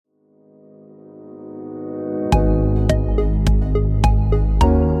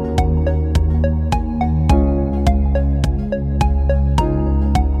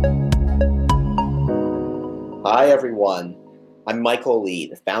everyone. I'm Michael Lee,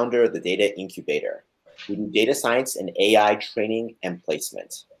 the founder of the Data Incubator. We do data science and AI training and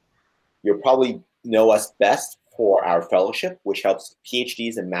placement. You'll probably know us best for our fellowship, which helps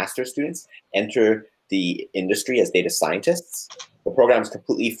PhDs and master students enter the industry as data scientists. The program is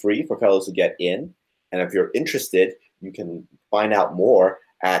completely free for fellows to get in. And if you're interested, you can find out more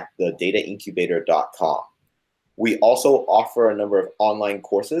at thedataincubator.com. We also offer a number of online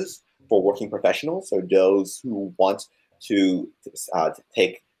courses for working professionals, so those who want to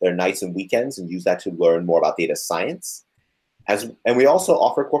take their nights and weekends and use that to learn more about data science. And we also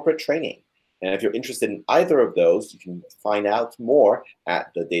offer corporate training. And if you're interested in either of those, you can find out more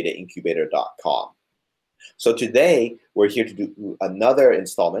at thedataincubator.com. So today, we're here to do another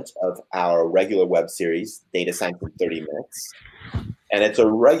installment of our regular web series, Data Science in 30 Minutes. And it's a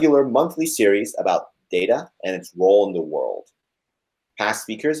regular monthly series about data and its role in the world. Past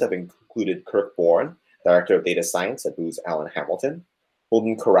speakers have included Kirk Bourne, Director of Data Science at Booz Allen Hamilton,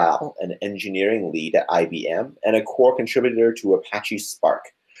 Holden Corral, an engineering lead at IBM and a core contributor to Apache Spark,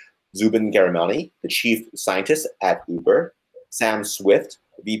 Zubin Garamani, the chief scientist at Uber, Sam Swift,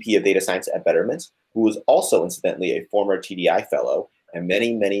 VP of Data Science at Betterment, who was also incidentally a former TDI fellow, and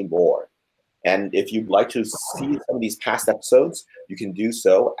many, many more. And if you'd like to see some of these past episodes, you can do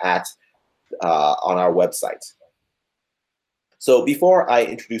so on our website. So before I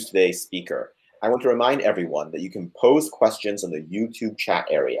introduce today's speaker, I want to remind everyone that you can pose questions in the YouTube chat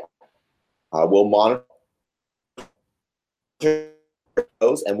area. We'll monitor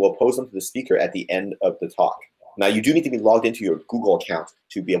those and we'll pose them to the speaker at the end of the talk. Now, you do need to be logged into your Google account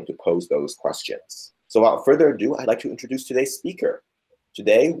to be able to pose those questions. So without further ado, I'd like to introduce today's speaker.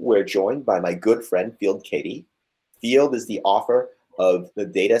 Today, we're joined by my good friend, Field Cady. Field is the author of the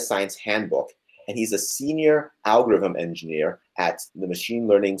Data Science Handbook, and he's a senior algorithm engineer at the machine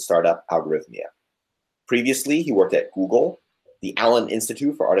learning startup Algorithmia. Previously, he worked at Google, the Allen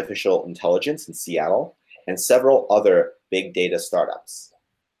Institute for Artificial Intelligence in Seattle, and several other big data startups.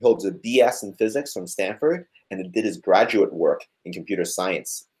 He holds a BS in physics from Stanford and did his graduate work in computer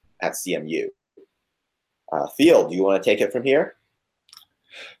science at CMU. Field, do you want to take it from here?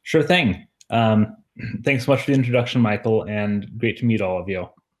 Sure thing. Thanks so much for the introduction, Michael, and great to meet all of you.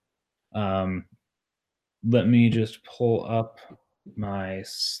 Let me just pull up my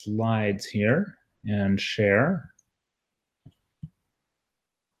slides here and share.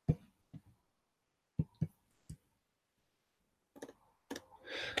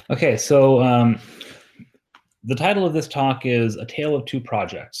 Okay, so the title of this talk is A Tale of Two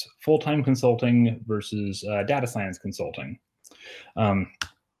Projects, Full-Time Consulting versus Data Science Consulting.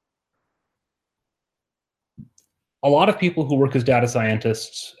 A lot of people who work as data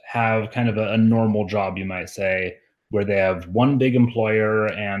scientists have kind of a normal job, you might say, where they have one big employer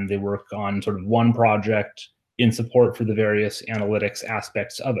and they work on sort of one project in support for the various analytics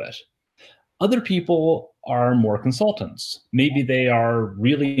aspects of it. Other people are more consultants. Maybe they are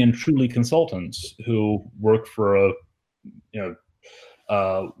really and truly consultants who work for a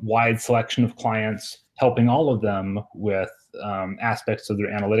wide selection of clients, helping all of them with aspects of their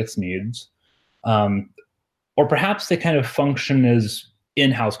analytics needs. Or perhaps they kind of function as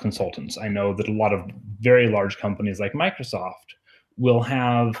in-house consultants. I know that a lot of very large companies like Microsoft will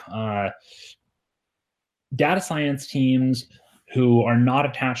have data science teams who are not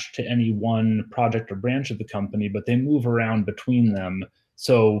attached to any one project or branch of the company, but they move around between them.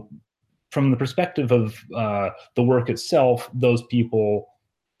 So from the perspective of the work itself, those people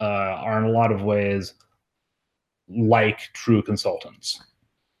are in a lot of ways like true consultants.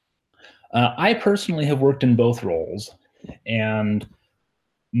 I personally have worked in both roles, and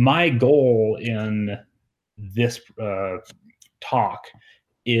my goal in this talk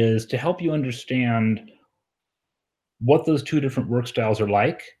is to help you understand what those two different work styles are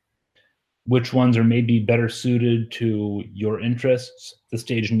like, which ones are maybe better suited to your interests, the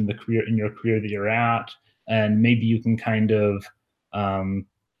stage in your career that you're at, and maybe you can kind of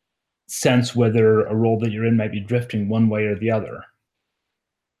sense whether a role that you're in might be drifting one way or the other.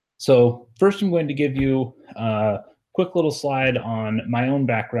 So first, I'm going to give you a quick little slide on my own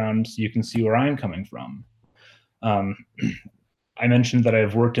background so you can see where I'm coming from. I mentioned that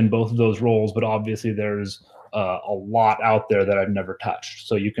I've worked in both of those roles, but obviously there's a lot out there that I've never touched.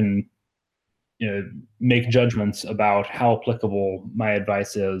 So you can make judgments about how applicable my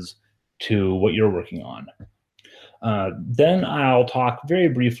advice is to what you're working on. Then I'll talk very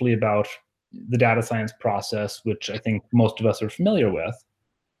briefly about the data science process, which I think most of us are familiar with,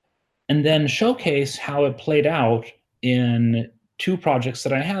 and then showcase how it played out in two projects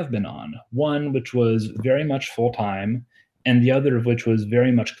that I have been on. One which was very much full-time, and the other of which was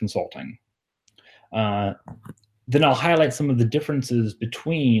very much consulting. Then I'll highlight some of the differences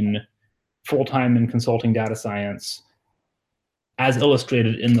between full-time and consulting data science as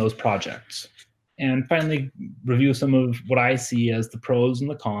illustrated in those projects. And finally, review some of what I see as the pros and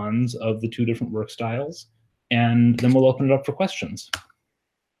the cons of the two different work styles. And then we'll open it up for questions.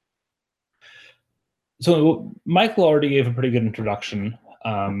 So Michael already gave a pretty good introduction.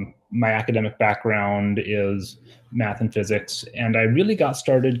 My academic background is math and physics, and I really got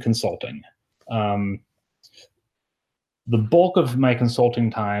started consulting. The bulk of my consulting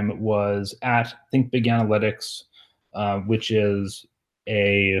time was at Think Big Analytics, which is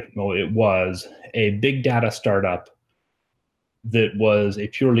it was a big data startup that was a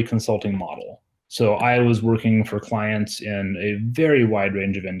purely consulting model. So I was working for clients in a very wide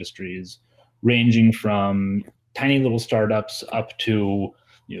range of industries, ranging from tiny little startups up to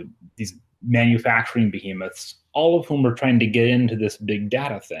these manufacturing behemoths, all of whom were trying to get into this big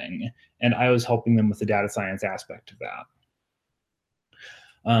data thing. And I was helping them with the data science aspect of that.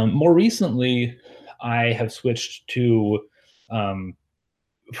 More recently, I have switched to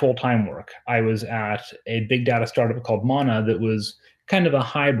full-time work. I was at a big data startup called Mana that was kind of a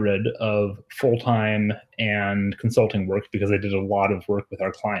hybrid of full-time and consulting work because I did a lot of work with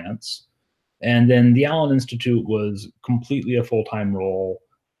our clients. And then the Allen Institute was completely a full-time role,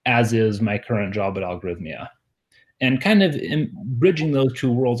 as is my current job at Algorithmia. And kind of bridging those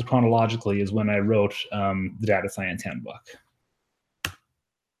two worlds chronologically is when I wrote the Data Science Handbook.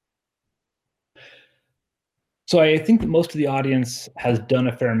 So I think that most of the audience has done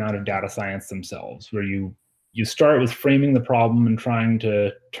a fair amount of data science themselves, where you start with framing the problem and trying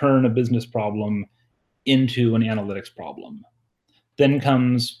to turn a business problem into an analytics problem. Then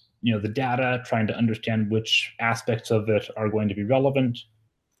comes the data, trying to understand which aspects of it are going to be relevant,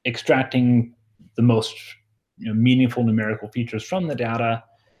 extracting the most meaningful numerical features from the data,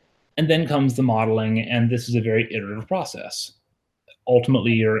 and then comes the modeling, and this is a very iterative process.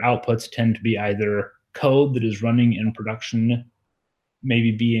 Ultimately, your outputs tend to be either code that is running in production,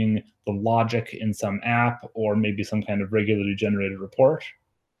 maybe being the logic in some app, or maybe some kind of regularly generated report,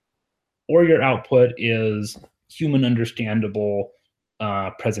 or your output is human understandable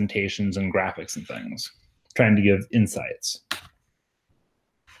presentations and graphics and things, trying to give insights.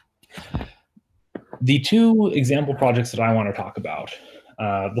 The two example projects that I want to talk about,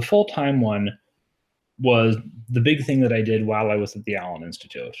 the full-time one was the big thing that I did while I was at the Allen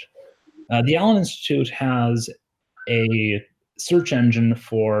Institute. The Allen Institute has a search engine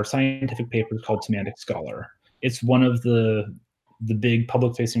for scientific papers called Semantic Scholar. It's one of the big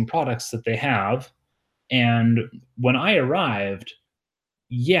public-facing products that they have. And when I arrived,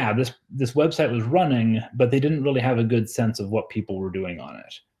 this website was running, but they didn't really have a good sense of what people were doing on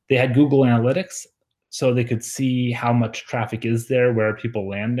it. They had Google Analytics, so they could see how much traffic is there, where are people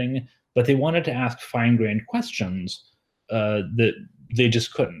landing, but they wanted to ask fine-grained questions that they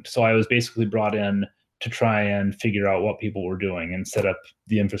just couldn't. So I was basically brought in to try and figure out what people were doing and set up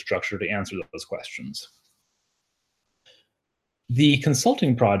the infrastructure to answer those questions. The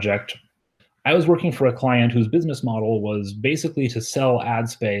consulting project, I was working for a client whose business model was basically to sell ad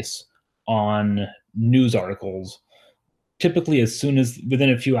space on news articles, typically within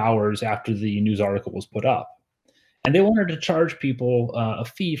a few hours after the news article was put up. And they wanted to charge people a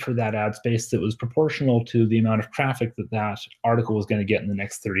fee for that ad space that was proportional to the amount of traffic that article was going to get in the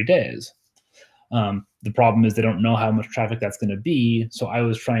next 30 days. The problem is they don't know how much traffic that's going to be, so I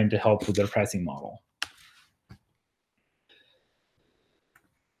was trying to help with their pricing model.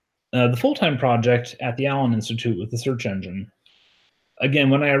 The full-time project at the Allen Institute with the search engine,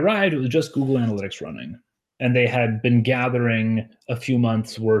 again, when I arrived, it was just Google Analytics running. And they had been gathering a few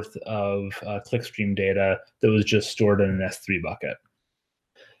months worth of clickstream data that was just stored in an S3 bucket.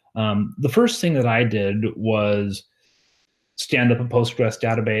 The first thing that I did was stand up a Postgres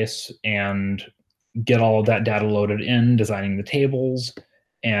database and get all of that data loaded in, designing the tables,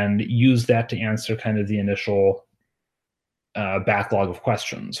 and use that to answer kind of the initial backlog of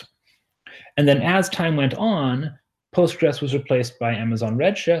questions. And then as time went on, Postgres was replaced by Amazon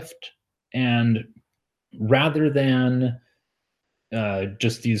Redshift, and rather than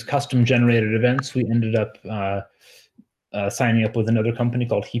just these custom generated events, we ended up signing up with another company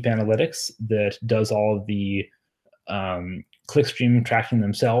called Heap Analytics that does all of the clickstream tracking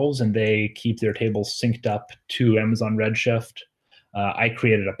themselves, and they keep their tables synced up to Amazon Redshift. I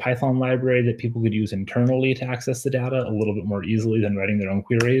created a Python library that people could use internally to access the data a little bit more easily than writing their own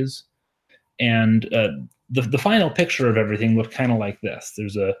queries. And the final picture of everything looked kind of like this.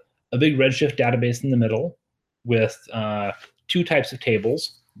 There's a big Redshift database in the middle with two types of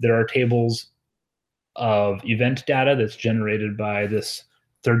tables. There are tables of event data that's generated by this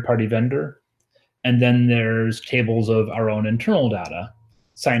third-party vendor. And then there's tables of our own internal data,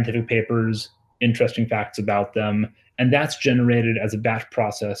 scientific papers, interesting facts about them, and that's generated as a batch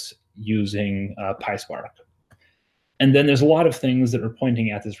process using PySpark. And then there's a lot of things that are pointing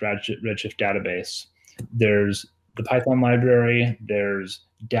at this Redshift database. There's the Python library, there's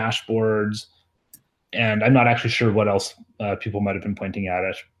dashboards, and I'm not actually sure what else people might have been pointing at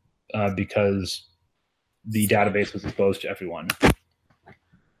it because the database was exposed to everyone.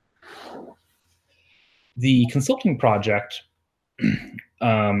 The consulting project,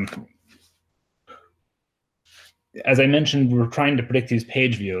 as I mentioned, we're trying to predict these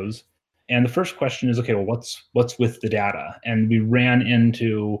page views. And the first question is, okay, well, what's with the data? And we ran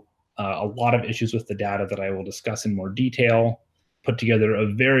into a lot of issues with the data that I will discuss in more detail, put together a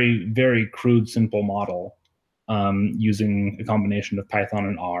very, very crude, simple model using a combination of Python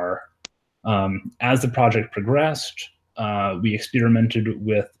and R. As the project progressed, we experimented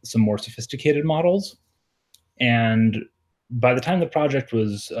with some more sophisticated models. And by the time the project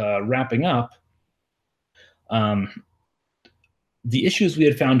was wrapping up, the issues we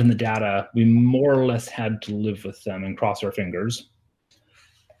had found in the data, we more or less had to live with them and cross our fingers.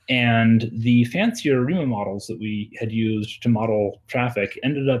 And the fancier ARIMA models that we had used to model traffic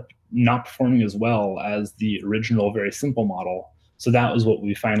ended up not performing as well as the original very simple model. So that was what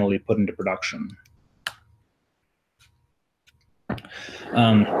we finally put into production.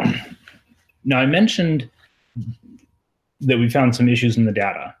 Now, I mentioned that we found some issues in the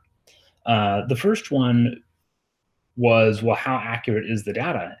data. The first one was, well, how accurate is the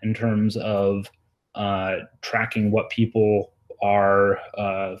data in terms of tracking what people are,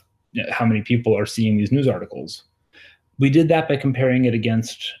 how many people are seeing these news articles? We did that by comparing it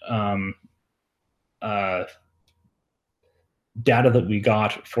against data that we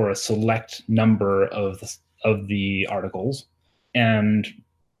got for a select number of the articles. And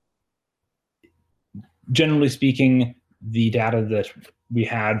generally speaking, the data that we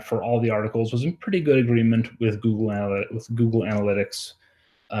had for all the articles was in pretty good agreement with Google Analytics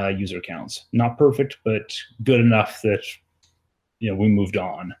user counts. Not perfect, but good enough that we moved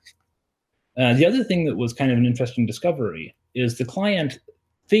on. The other thing that was kind of an interesting discovery is the client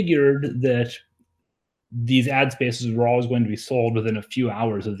figured that these ad spaces were always going to be sold within a few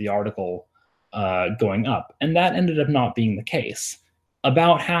hours of the article going up, and that ended up not being the case.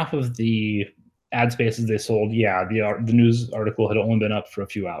 About half of the ad spaces they sold, the news article had only been up for a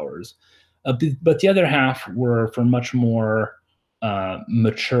few hours. But the other half were for much more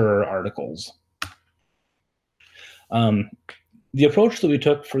mature articles. The approach that we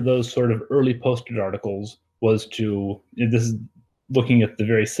took for those sort of early posted articles was this is looking at the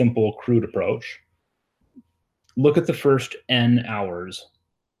very simple, crude approach. Look at the first N hours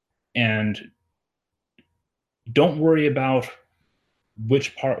and don't worry about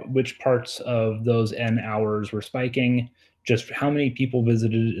which parts of those N hours were spiking, just how many people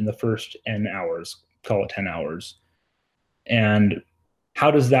visited in the first N hours, call it 10 hours. And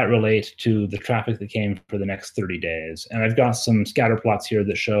how does that relate to the traffic that came for the next 30 days? And I've got some scatter plots here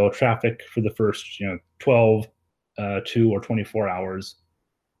that show traffic for the first 12, 2 or 24 hours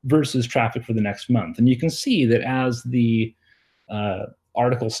versus traffic for the next month. And you can see that as the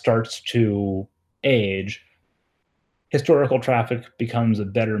article starts to age, historical traffic becomes a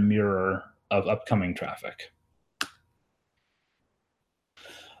better mirror of upcoming traffic.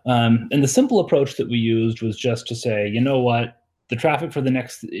 And the simple approach that we used was just to say, you know what, the traffic for the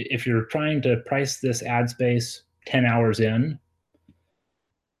next, if you're trying to price this ad space 10 hours in,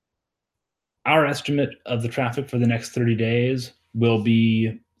 our estimate of the traffic for the next 30 days will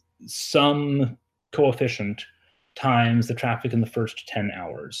be some coefficient times the traffic in the first 10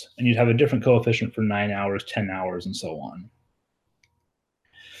 hours. And you'd have a different coefficient for 9 hours, 10 hours, and so on.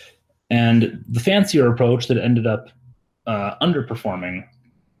 And the fancier approach that ended up underperforming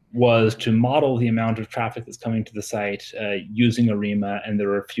was to model the amount of traffic that's coming to the site using ARIMA, and there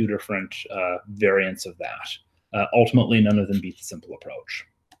are a few different variants of that. Ultimately, none of them beat the simple approach.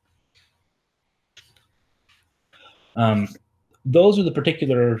 Those are the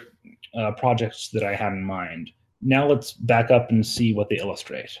particular projects that I had in mind. Now let's back up and see what they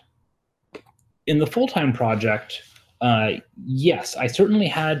illustrate. In the full-time project, yes, I certainly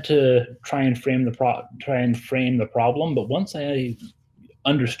had to try and frame the problem, but once I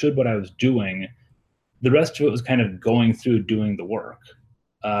understood what I was doing, the rest of it was kind of going through doing the work.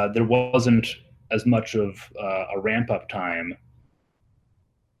 There wasn't as much of a ramp-up time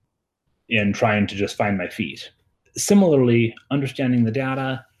in trying to just find my feet. Similarly, understanding the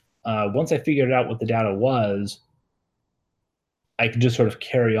data, once I figured out what the data was, I could just sort of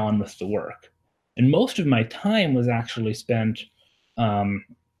carry on with the work. And most of my time was actually spent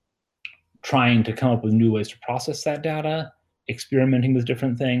trying to come up with new ways to process that data, experimenting with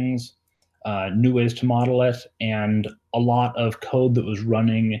different things, new ways to model it, and a lot of code that was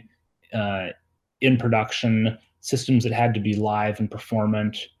running in production, systems that had to be live and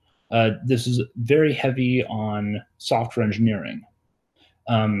performant. This is very heavy on software engineering.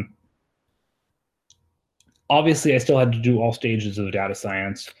 Obviously, I still had to do all stages of data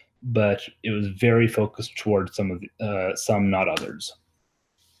science, but it was very focused towards some, not others.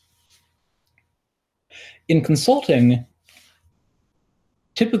 In consulting,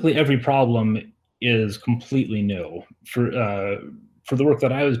 typically every problem is completely new. For the work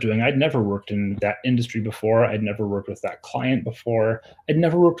that I was doing, I'd never worked in that industry before. I'd never worked with that client before. I'd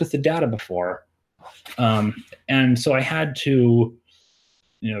never worked with the data before. And so I had to,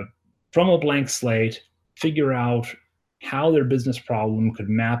 from a blank slate, figure out how their business problem could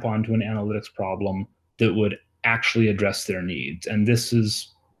map onto an analytics problem that would actually address their needs. And this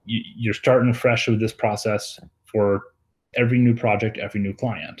is, you're starting fresh with this process for every new project, every new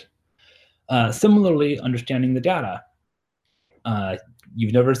client. Similarly, understanding the data.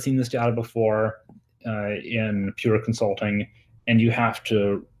 You've never seen this data before in pure consulting, and you have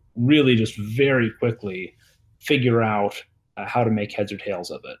to really just very quickly figure out how to make heads or tails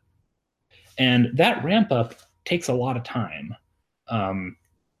of it. And that ramp up takes a lot of time,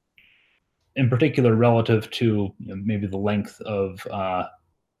 in particular relative to maybe the length of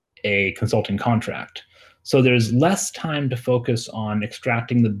a consulting contract. So there's less time to focus on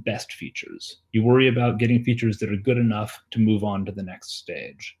extracting the best features. You worry about getting features that are good enough to move on to the next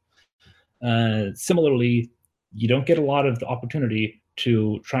stage. Similarly, you don't get a lot of the opportunity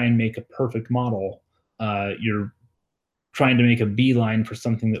to try and make a perfect model. You're trying to make a beeline for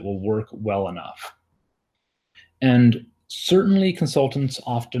something that will work well enough. And certainly consultants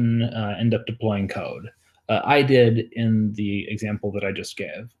often end up deploying code. I did in the example that I just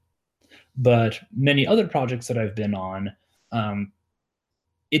gave. But many other projects that I've been on,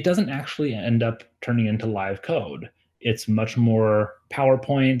 it doesn't actually end up turning into live code. It's much more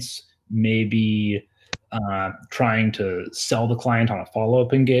PowerPoints, maybe trying to sell the client on a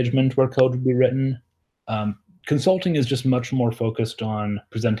follow-up engagement where code would be written. Consulting is just much more focused on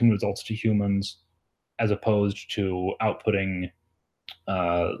presenting results to humans as opposed to outputting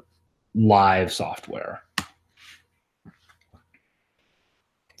live software.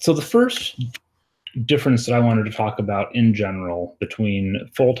 So the first difference that I wanted to talk about in general between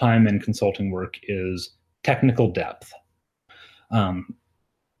full-time and consulting work is technical depth.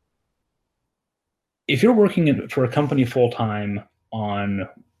 If you're working for a company full-time on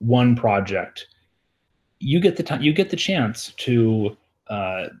one project, you get the chance to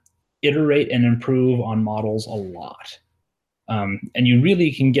iterate and improve on models a lot. And you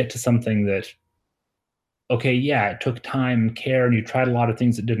really can get to something that, okay, yeah, it took time, care, and you tried a lot of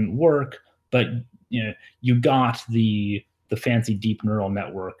things that didn't work, but you got the fancy deep neural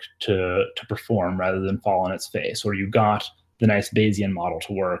network to perform rather than fall on its face, or you got the nice Bayesian model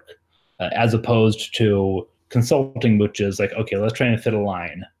to work, as opposed to consulting, which is like, okay, let's try and fit a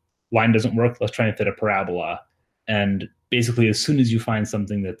line. Line doesn't work, let's try and fit a parabola. And basically, as soon as you find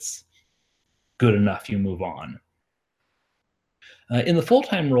something that's good enough, you move on. In the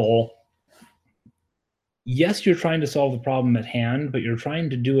full-time role, yes, you're trying to solve the problem at hand, but you're trying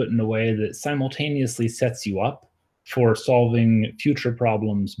to do it in a way that simultaneously sets you up for solving future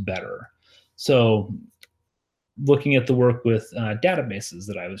problems better. So looking at the work with databases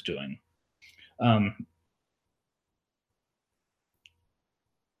that I was doing, a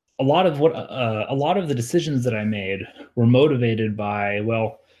lot of the decisions that I made were motivated by,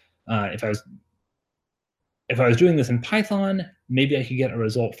 well, if I was doing this in Python, maybe I could get a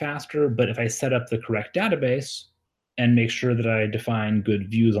result faster, but if I set up the correct database and make sure that I define good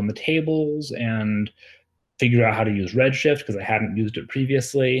views on the tables and figure out how to use Redshift because I hadn't used it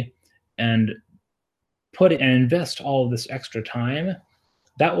previously, and invest all of this extra time,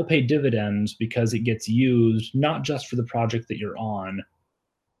 that will pay dividends because it gets used not just for the project that you're on,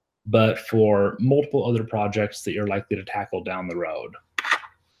 but for multiple other projects that you're likely to tackle down the road.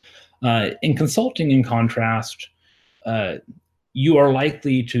 In consulting, in contrast, you are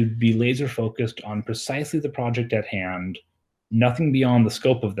likely to be laser focused on precisely the project at hand, nothing beyond the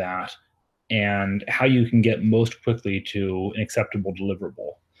scope of that, and how you can get most quickly to an acceptable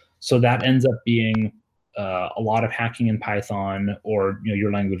deliverable. So that ends up being a lot of hacking in Python, or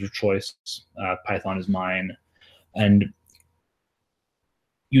your language of choice. Python is mine, and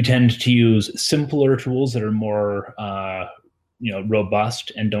you tend to use simpler tools that are more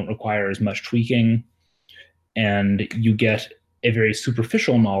robust and don't require as much tweaking, and you get a very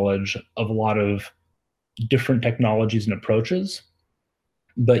superficial knowledge of a lot of different technologies and approaches.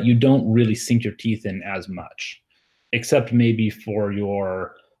 but you don't really sink your teeth in as much, except maybe for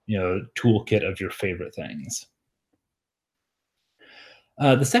your toolkit of your favorite things.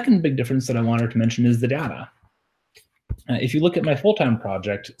 The second big difference that I wanted to mention is the data. If you look at my full-time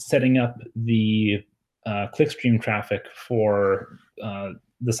project, setting up the clickstream traffic for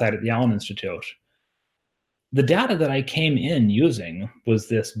the site at the Allen Institute, the data that I came in using was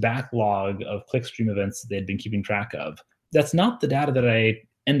this backlog of clickstream events that they'd been keeping track of. That's not the data that I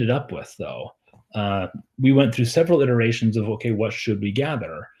ended up with, though. We went through several iterations of, okay, what should we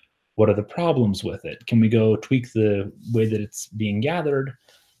gather? What are the problems with it? Can we go tweak the way that it's being gathered?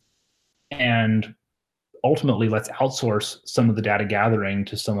 And ultimately, let's outsource some of the data gathering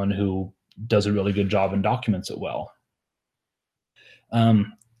to someone who does a really good job and documents it well.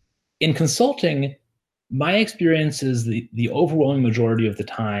 In consulting, my experience is the overwhelming majority of the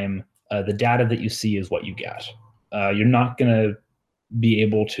time, the data that you see is what you get. You're not going to be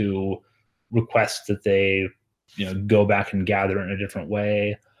able to request that they go back and gather in a different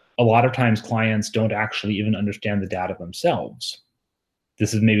way. A lot of times clients don't actually even understand the data themselves.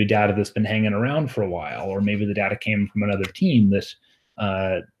 This is maybe data that's been hanging around for a while, or maybe the data came from another team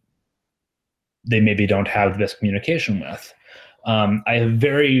that they maybe don't have the best communication with. I have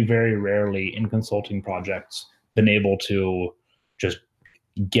very, very rarely in consulting projects been able to just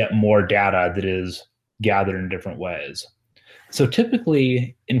get more data that is gathered in different ways. So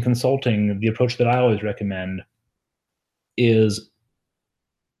typically in consulting, the approach that I always recommend is,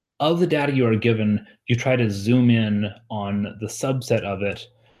 of the data you are given, you try to zoom in on the subset of it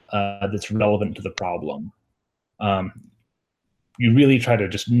that's relevant to the problem. You really try to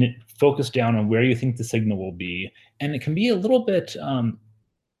just focus down on where you think the signal will be. And it can be a little bit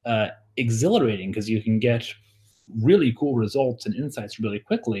exhilarating because you can get really cool results and insights really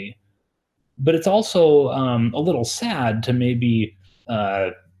quickly. But it's also a little sad to maybe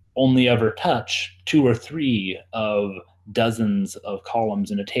only ever touch 2 or 3 of dozens of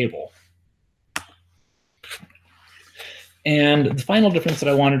columns in a table. And the final difference that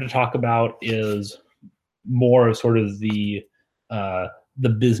I wanted to talk about is more of sort of the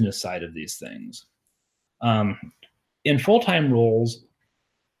business side of these things. In full-time roles,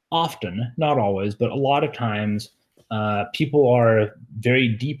 often, not always, but a lot of times, people are very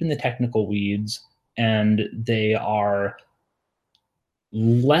deep in the technical weeds, and they are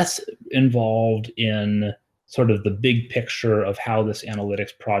less involved in sort of the big picture of how this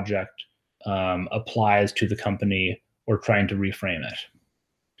analytics project applies to the company or trying to reframe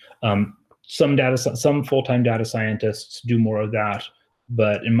it. Some full-time data scientists do more of that,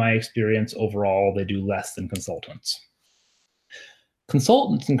 but in my experience, overall, they do less than consultants.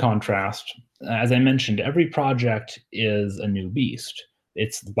 Consultants, in contrast, as I mentioned, every project is a new beast.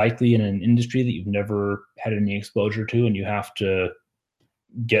 It's likely in an industry that you've never had any exposure to, and you have to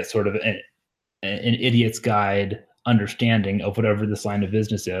get sort of an idiot's guide understanding of whatever this line of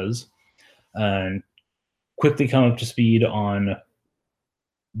business is, and quickly come up to speed on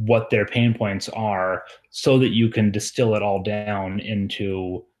what their pain points are so that you can distill it all down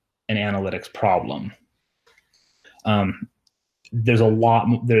into an analytics problem. There's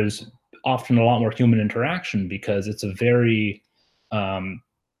often a lot more human interaction because it's a very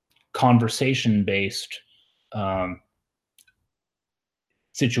conversation-based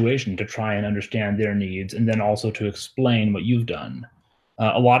situation to try and understand their needs, and then also to explain what you've done.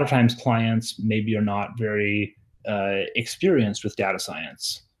 A lot of times clients maybe are not very experienced with data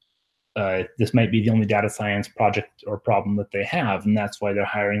science. This might be the only data science project or problem that they have, and that's why they're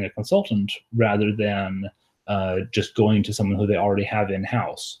hiring a consultant rather than just going to someone who they already have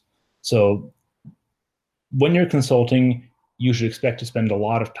in-house. So when you're consulting, you should expect to spend a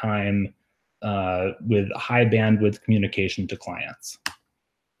lot of time with high bandwidth communication to clients.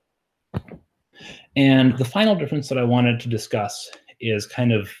 And the final difference that I wanted to discuss is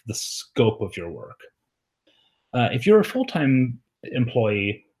kind of the scope of your work. If you're a full-time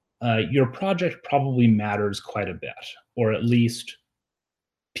employee, your project probably matters quite a bit, or at least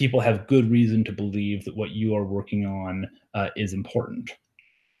people have good reason to believe that what you are working on is important.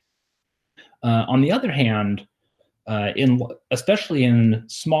 On the other hand, especially in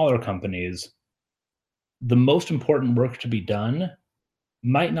smaller companies, the most important work to be done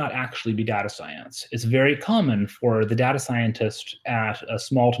might not actually be data science. It's very common for the data scientist at a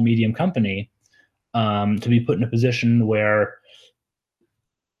small to medium company to be put in a position where,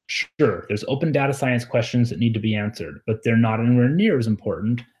 sure, there's open data science questions that need to be answered, but they're not anywhere near as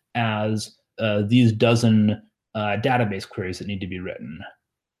important as these dozen database queries that need to be written,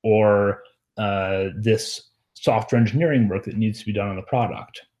 or this software engineering work that needs to be done on the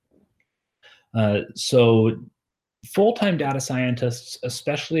product. So full-time data scientists,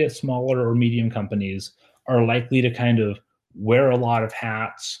 especially at smaller or medium companies, are likely to kind of wear a lot of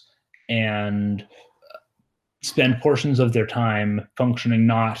hats and spend portions of their time functioning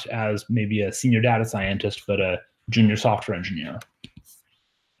not as maybe a senior data scientist, but a junior software engineer.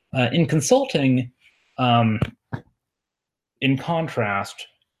 In consulting, in contrast,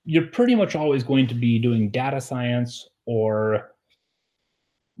 you're pretty much always going to be doing data science or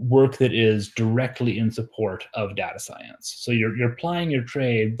work that is directly in support of data science. So you're plying your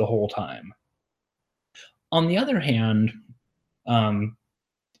trade the whole time. On the other hand,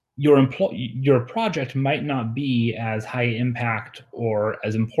 your project might not be as high impact or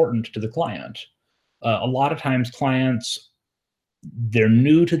as important to the client. A lot of times clients, they're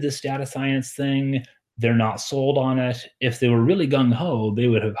new to this data science thing. They're not sold on it. If they were really gung-ho, they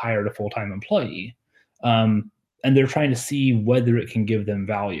would have hired a full-time employee. And they're trying to see whether it can give them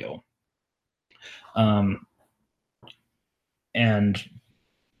value. And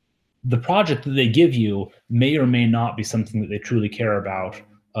the project that they give you may or may not be something that they truly care about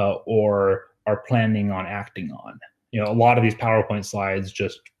or are planning on acting on. You know, a lot of these PowerPoint slides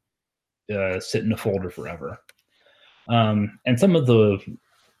just sit in a folder forever. And some of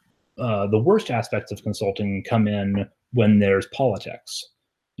the worst aspects of consulting come in when there's politics.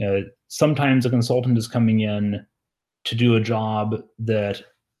 Sometimes a consultant is coming in to do a job that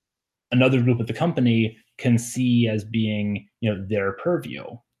another group at the company can see as being, their purview.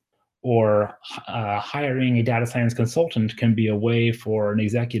 Or hiring a data science consultant can be a way for an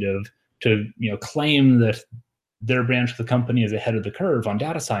executive to, claim that their branch of the company is ahead of the curve on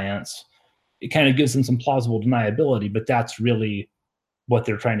data science. It kind of gives them some plausible deniability, but that's really what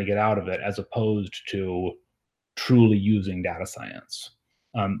they're trying to get out of it, as opposed to truly using data science.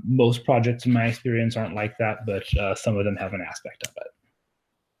 Most projects, in my experience, aren't like that, but some of them have an aspect of it.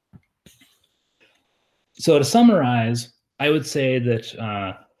 So to summarize, I would say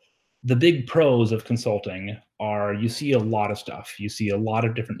that the big pros of consulting are you see a lot of stuff. You see a lot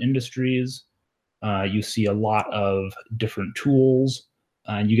of different industries. You see a lot of different tools.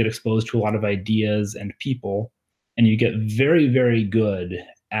 And you get exposed to a lot of ideas and people. And you get very, very good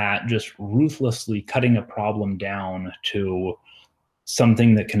at just ruthlessly cutting a problem down to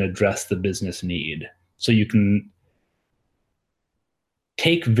something that can address the business need. So you can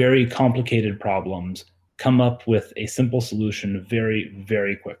take very complicated problems, come up with a simple solution very,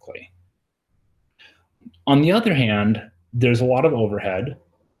 very quickly. On the other hand, there's a lot of overhead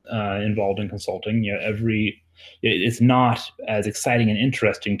involved in consulting. It's not as exciting and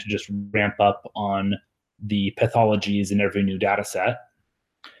interesting to just ramp up on the pathologies in every new data set.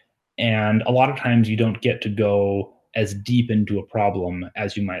 And a lot of times you don't get to go as deep into a problem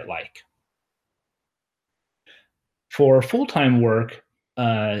as you might like. For full-time work,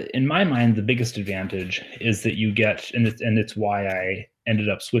 in my mind, the biggest advantage is that you get, and it's why I ended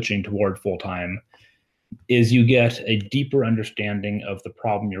up switching toward full-time, is you get a deeper understanding of the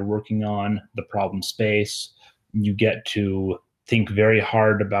problem you're working on, the problem space. You get to think very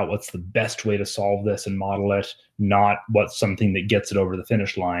hard about what's the best way to solve this and model it, not what's something that gets it over the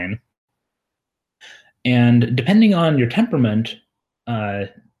finish line. And depending on your temperament,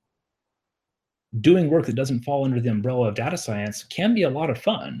 doing work that doesn't fall under the umbrella of data science can be a lot of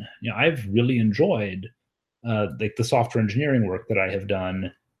fun. I've really enjoyed like the software engineering work that I have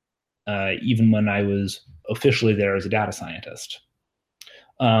done, even when I was officially there as a data scientist.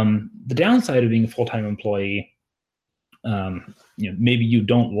 The downside of being a full-time employee, maybe you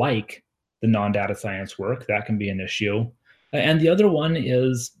don't like the non-data science work. That can be an issue. And the other one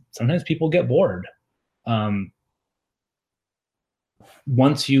is sometimes people get bored.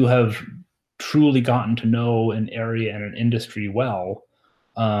 Once you have truly gotten to know an area and an industry well,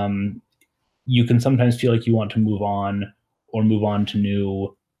 you can sometimes feel like you want to move on to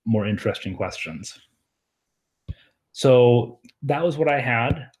new, more interesting questions. So that was what I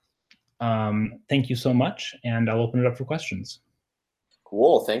had. Thank you so much, and I'll open it up for questions.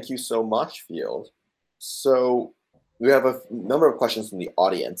 Cool. Thank you so much, Field. So we have a number of questions from the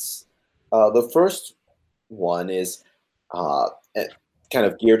audience. The first one is kind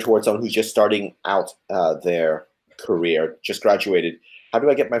of geared towards someone who's just starting out their career, just graduated. How do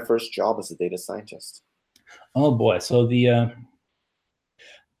I get my first job as a data scientist? Oh boy. So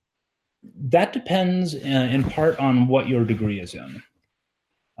that depends in part on what your degree is in.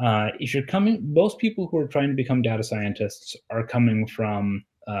 If you're most people who are trying to become data scientists are coming from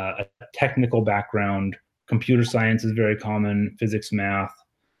a technical background. Computer science is very common, physics, math.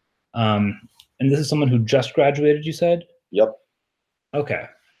 And this is someone who just graduated, you said? Yep. Okay.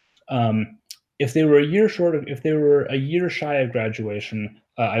 If they were a year shy of graduation,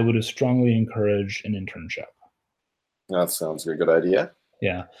 I would have strongly encouraged an internship. That sounds like a good idea.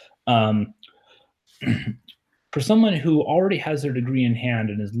 Yeah. Um, for someone who already has their degree in hand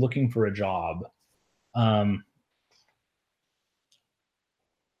and is looking for a job, um,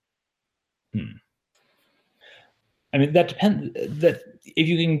 I mean, that depends. That if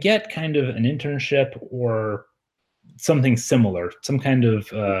you can get kind of an internship or something similar, some kind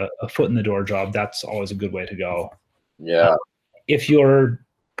of a foot in the door job, that's always a good way to go. Yeah. If your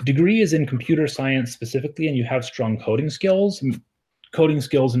degree is in computer science specifically and you have strong coding skills, in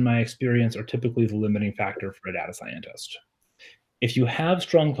my experience, are typically the limiting factor for a data scientist. If you have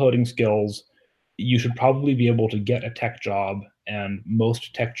strong coding skills, you should probably be able to get a tech job, and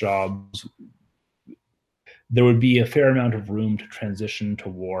most tech jobs, there would be a fair amount of room to transition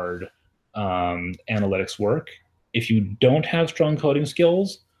toward analytics work. If you don't have strong coding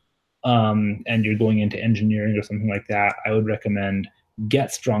skills, and you're going into engineering or something like that, I would recommend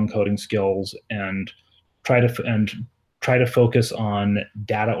get strong coding skills and try to focus on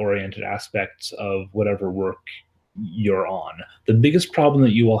data-oriented aspects of whatever work you're on. The biggest problem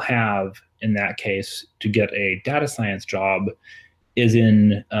that you will have in that case to get a data science job is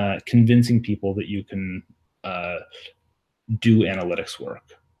in convincing people that you can do analytics work.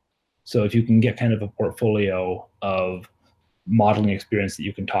 So if you can get kind of a portfolio of modeling experience that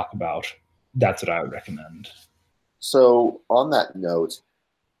you can talk about, that's what I would recommend. So on that note,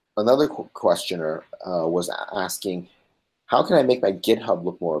 another questioner was asking, how can I make my GitHub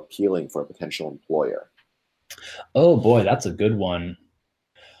look more appealing for a potential employer? Oh boy, that's a good one.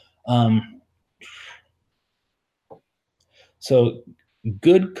 So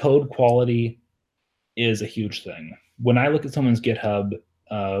good code quality is a huge thing. When I look at someone's GitHub,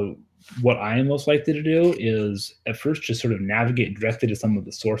 what I am most likely to do is at first just sort of navigate directly to some of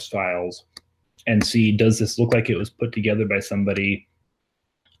the source files and see, does this look like it was put together by somebody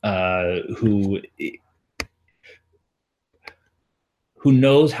who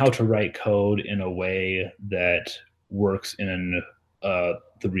knows how to write code in a way that works in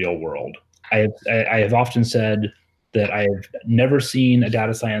the real world. I have often said that I have never seen a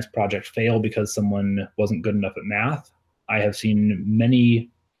data science project fail because someone wasn't good enough at math. I have seen many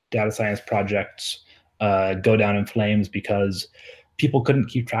data science projects go down in flames because people couldn't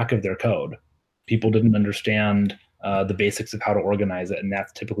keep track of their code. People didn't understand the basics of how to organize it, and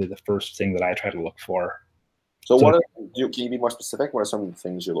that's typically the first thing that I try to look for. So what can you be more specific? What are some of the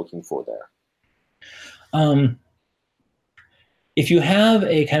things you're looking for there? If you have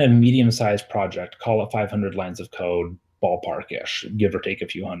a kind of medium-sized project, call it 500 lines of code, ballpark-ish, give or take a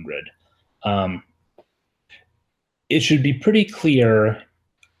few hundred, it should be pretty clear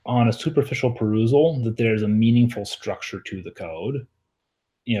on a superficial perusal that there's a meaningful structure to the code.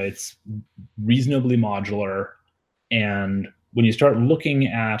 It's reasonably modular, and when you start looking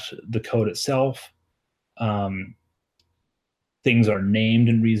at the code itself, things are named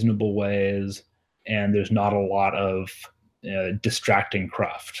in reasonable ways, and there's not a lot of distracting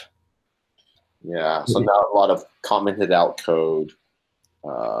cruft. Yeah, so not a lot of commented out code.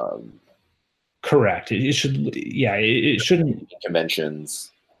 Correct. It should. Yeah, it shouldn't.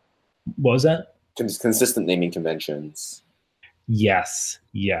 Conventions. What was that? Consistent naming conventions. Yes.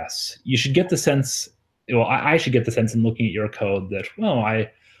 You should get the sense. Well, I should get the sense in looking at your code that, well,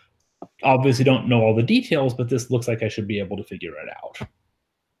 I obviously don't know all the details, but this looks like I should be able to figure it out.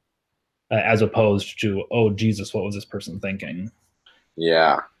 As opposed to, oh, Jesus, what was this person thinking?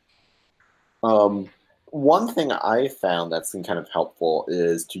 Yeah. One thing I found that's been kind of helpful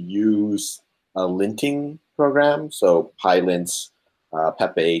is to use a linting program. So PyLint,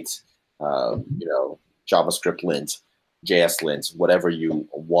 Pep8, JavaScript lint, JS lint, whatever you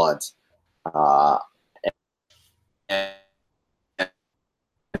want. And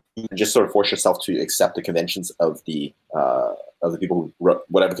you can just sort of force yourself to accept the conventions of the people who wrote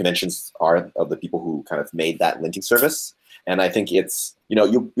whatever conventions are of the people who kind of made that linting service. And I think it's,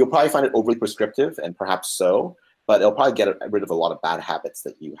 you'll probably find it overly prescriptive, and perhaps so, but it'll probably get rid of a lot of bad habits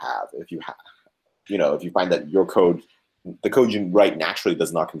that you have if you find that your code, the code you write naturally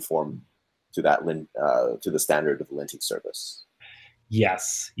does not conform to that to the standard of the linting service.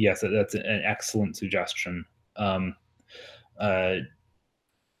 Yes, that's an excellent suggestion.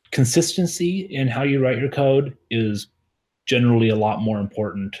 Consistency in how you write your code is generally a lot more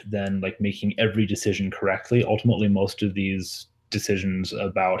important than like making every decision correctly. Ultimately, most of these decisions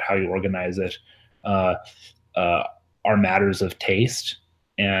about how you organize it are matters of taste,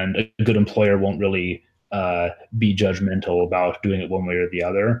 and a good employer won't really be judgmental about doing it one way or the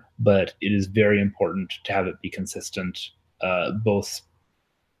other. But it is very important to have it be consistent, both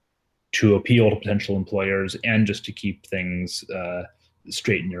to appeal to potential employers and just to keep things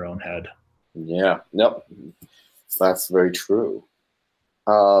straight in your own head. Yeah. Nope. That's very true.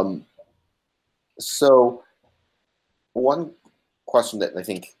 So one question that I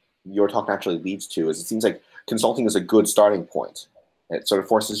think your talk naturally leads to is it seems like consulting is a good starting point. It sort of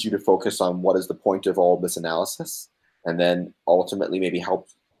forces you to focus on what is the point of all this analysis, and then ultimately maybe help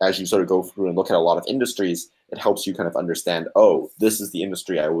as you sort of go through and look at a lot of industries, it helps you kind of understand, oh, this is the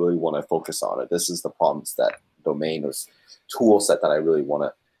industry I really want to focus on, or this is the problems that domain or tool set that I really want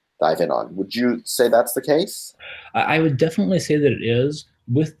to dive in on. Would you say that's the case? I would definitely say that it is,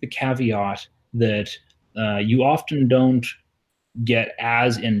 with the caveat that you often don't get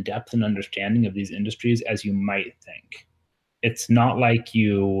as in-depth an understanding of these industries as you might think. It's not like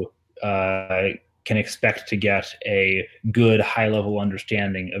you can expect to get a good high-level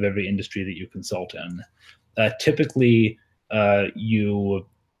understanding of every industry that you consult in. Typically, you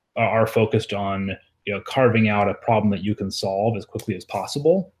are focused on carving out a problem that you can solve as quickly as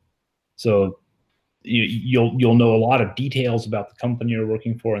possible. So you'll know a lot of details about the company you're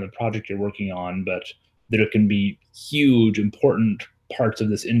working for and the project you're working on, but there can be huge, important parts of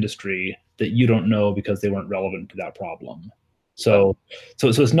this industry that you don't know because they weren't relevant to that problem. So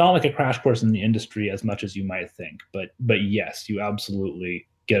it's not like a crash course in the industry as much as you might think, but yes, you absolutely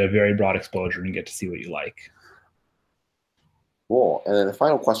get a very broad exposure and get to see what you like. Cool. And then the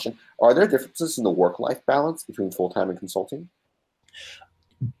final question, are there differences in the work-life balance between full-time and consulting?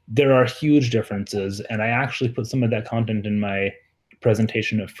 There are huge differences, and I actually put some of that content in my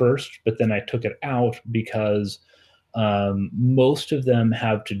presentation at first, but then I took it out because most of them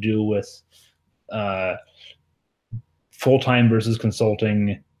have to do with full-time versus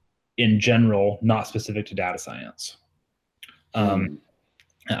consulting in general, not specific to data science.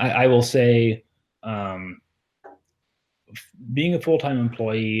 I will say being a full-time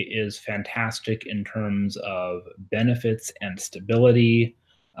employee is fantastic in terms of benefits and stability.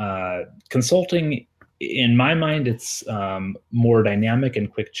 Consulting, in my mind, it's more dynamic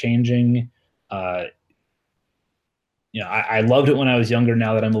and quick changing. I loved it when I was younger.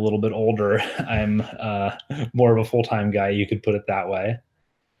 Now that I'm a little bit older, I'm more of a full-time guy. You could put it that way.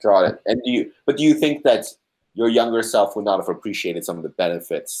 Got it. And do you think that your younger self would not have appreciated some of the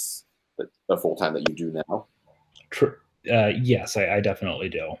benefits that the full-time that you do now? True. Yes, I definitely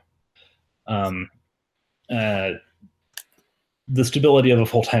do. The stability of a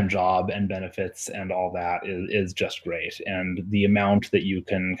full-time job and benefits and all that is just great. And the amount that you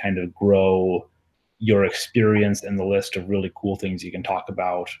can kind of grow your experience and the list of really cool things you can talk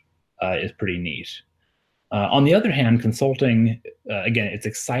about is pretty neat. On the other hand, consulting, again, it's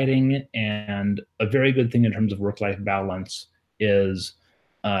exciting, and a very good thing in terms of work-life balance is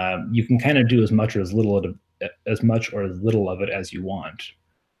you can kind of do as much or as little of it as you want.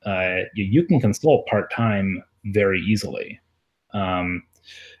 You can consult part-time very easily.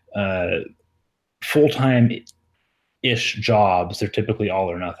 Full-time-ish jobs are typically all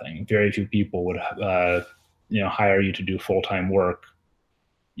or nothing. Very few people would hire you to do full-time work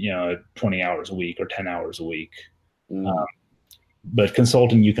 20 hours a week or 10 hours a week. But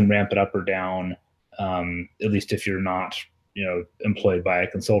consulting, you can ramp it up or down, at least if you're not employed by a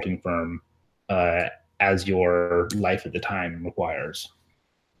consulting firm, as your life at the time requires.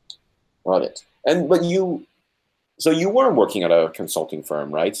 Got it. So you were working at a consulting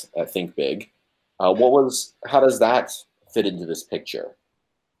firm, right? At Think Big. How does that fit into this picture?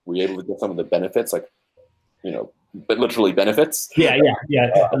 Were you able to get some of the benefits, like, but literally benefits? Yeah.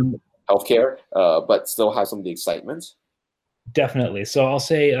 Healthcare, but still have some of the excitement? Definitely. So I'll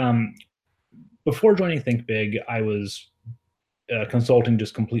say, before joining Think Big, I was consulting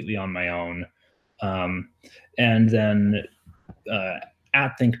just completely on my own. And then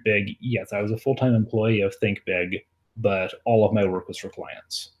at Think Big, yes, I was a full-time employee of Think Big, but all of my work was for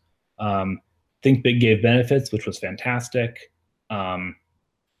clients. Think Big gave benefits, which was fantastic. And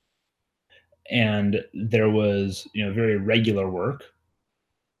there was, very regular work.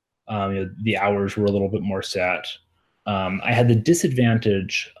 The hours were a little bit more set. I had the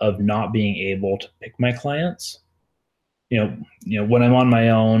disadvantage of not being able to pick my clients. When I'm on my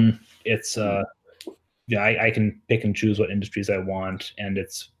own, it's I can pick and choose what industries I want, and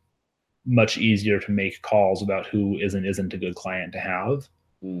it's much easier to make calls about who isn't a good client to have.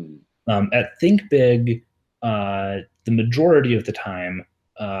 At Think Big, the majority of the time,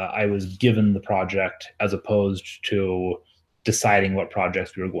 I was given the project as opposed to deciding what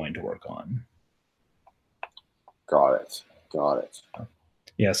projects we were going to work on. Got it.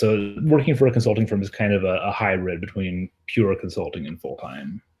 Yeah, so working for a consulting firm is kind of a hybrid between pure consulting and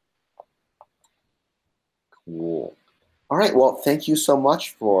full-time. Cool. All right, well, thank you so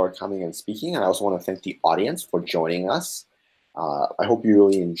much for coming and speaking. And I also want to thank the audience for joining us. I hope you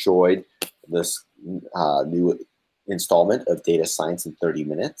really enjoyed this new installment of Data Science in 30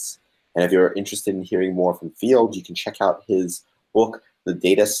 Minutes. And if you're interested in hearing more from Field, you can check out his book, The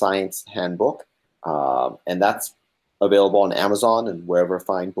Data Science Handbook. And that's available on Amazon and wherever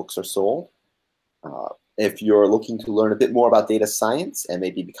fine books are sold. If you're looking to learn a bit more about data science and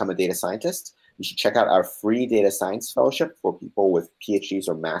maybe become a data scientist, you should check out our free data science fellowship for people with PhDs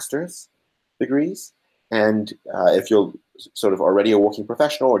or master's degrees. And if you're sort of already a working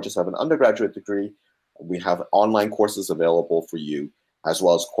professional or just have an undergraduate degree, we have online courses available for you, as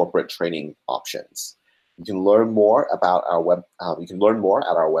well as corporate training options. You can learn more about our you can learn more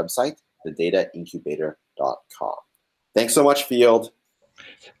at our website, thedataincubator.com. Thanks so much, Field.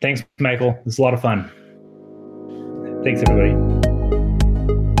 Thanks, Michael. It's a lot of fun. Thanks, everybody.